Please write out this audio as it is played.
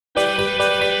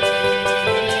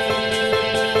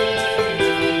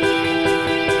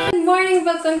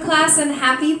Welcome class and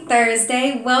happy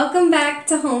Thursday. Welcome back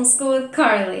to Homeschool with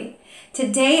Carly.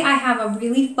 Today I have a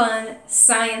really fun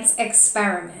science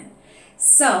experiment.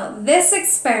 So this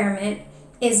experiment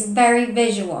is very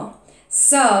visual.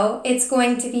 So it's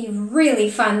going to be really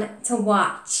fun to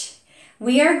watch.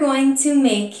 We are going to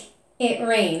make it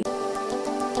rain.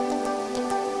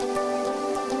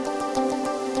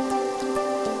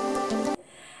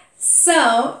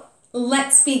 So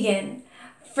let's begin.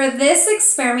 For this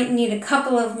experiment, you need a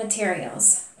couple of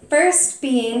materials. First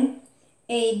being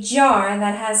a jar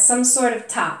that has some sort of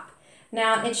top.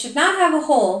 Now, it should not have a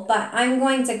hole, but I'm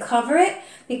going to cover it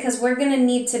because we're going to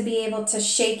need to be able to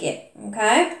shake it,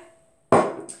 okay?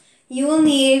 You will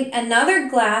need another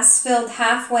glass filled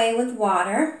halfway with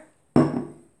water,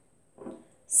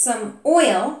 some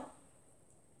oil,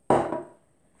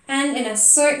 and an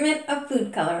assortment of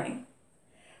food coloring.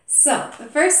 So, the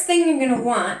first thing you're going to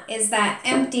want is that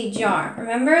empty jar.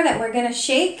 Remember that we're going to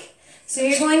shake? So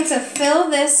you're going to fill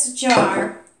this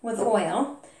jar with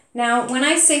oil. Now, when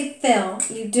I say fill,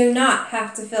 you do not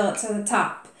have to fill it to the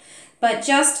top, but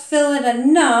just fill it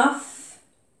enough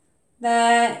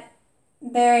that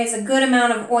there is a good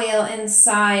amount of oil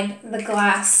inside the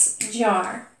glass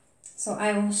jar. So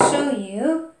I will show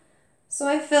you. So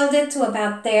I filled it to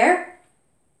about there.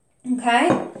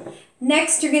 Okay?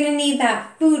 Next, you're going to need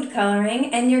that food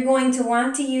coloring, and you're going to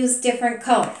want to use different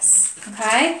colors,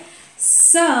 okay?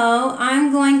 So,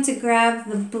 I'm going to grab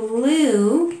the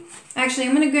blue. Actually,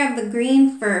 I'm going to grab the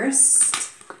green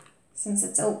first, since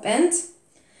it's opened.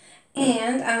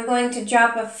 And I'm going to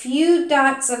drop a few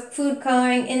dots of food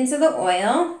coloring into the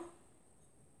oil.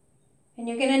 And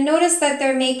you're going to notice that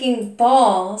they're making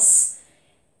balls,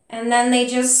 and then they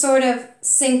just sort of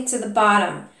sink to the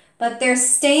bottom. But they're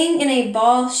staying in a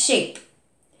ball shape.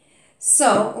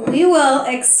 So we will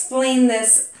explain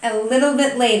this a little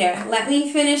bit later. Let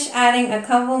me finish adding a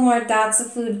couple more dots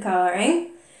of food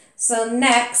coloring. So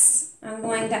next, I'm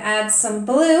going to add some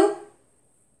blue.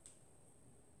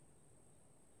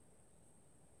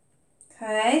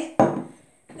 Okay.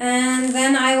 And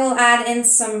then I will add in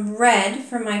some red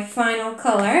for my final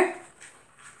color.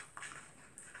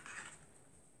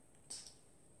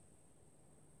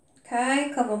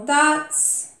 Okay, a couple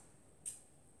dots.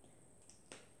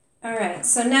 Alright,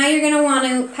 so now you're going to want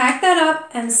to pack that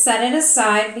up and set it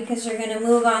aside because you're going to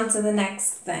move on to the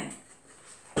next thing.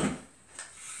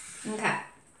 Okay.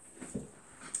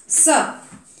 So,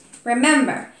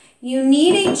 remember, you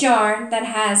need a jar that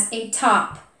has a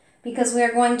top because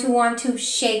we're going to want to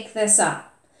shake this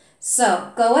up.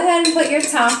 So, go ahead and put your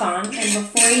top on, and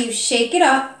before you shake it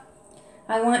up,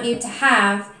 I want you to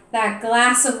have that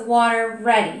glass of water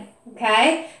ready.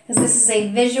 Okay? Because this is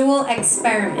a visual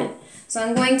experiment. So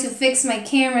I'm going to fix my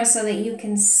camera so that you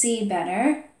can see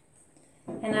better.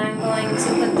 And I'm going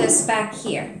to put this back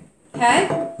here.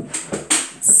 Okay?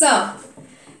 So,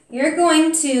 you're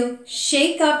going to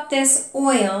shake up this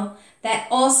oil that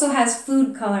also has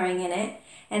food coloring in it.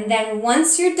 And then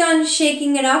once you're done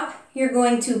shaking it up, you're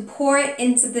going to pour it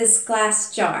into this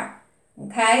glass jar.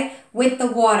 Okay? With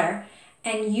the water.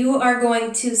 And you are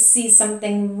going to see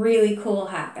something really cool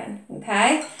happen,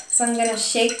 okay? So I'm going to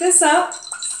shake this up,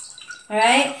 all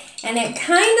right? And it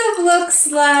kind of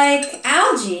looks like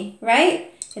algae,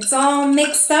 right? It's all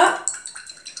mixed up.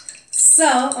 So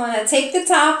I'm going to take the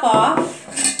top off,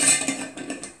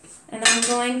 and I'm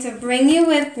going to bring you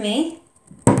with me,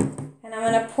 and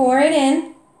I'm going to pour it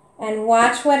in and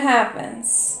watch what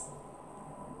happens.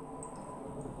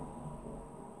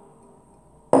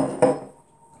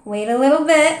 Wait a little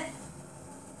bit.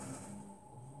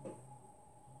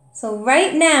 So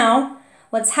right now,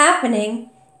 what's happening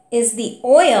is the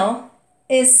oil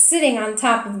is sitting on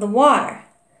top of the water.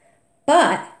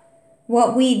 But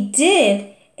what we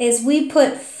did is we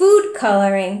put food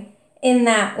coloring in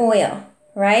that oil,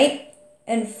 right?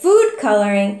 And food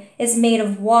coloring is made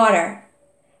of water.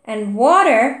 And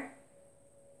water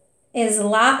is a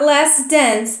lot less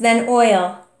dense than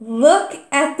oil. Look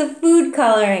at the food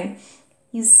coloring.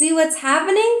 You see what's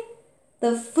happening?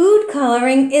 The food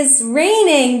coloring is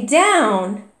raining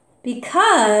down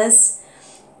because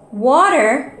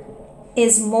water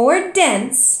is more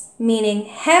dense, meaning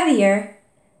heavier,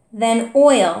 than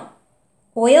oil.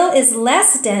 Oil is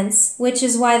less dense, which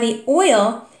is why the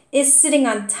oil is sitting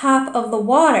on top of the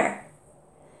water.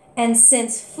 And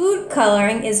since food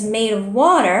coloring is made of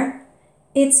water,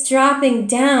 it's dropping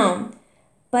down,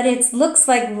 but it looks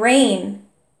like rain.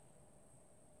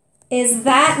 Is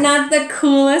that not the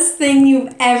coolest thing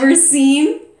you've ever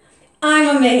seen?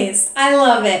 I'm amazed. I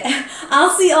love it. I'll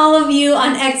see all of you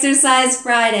on Exercise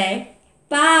Friday.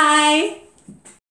 Bye!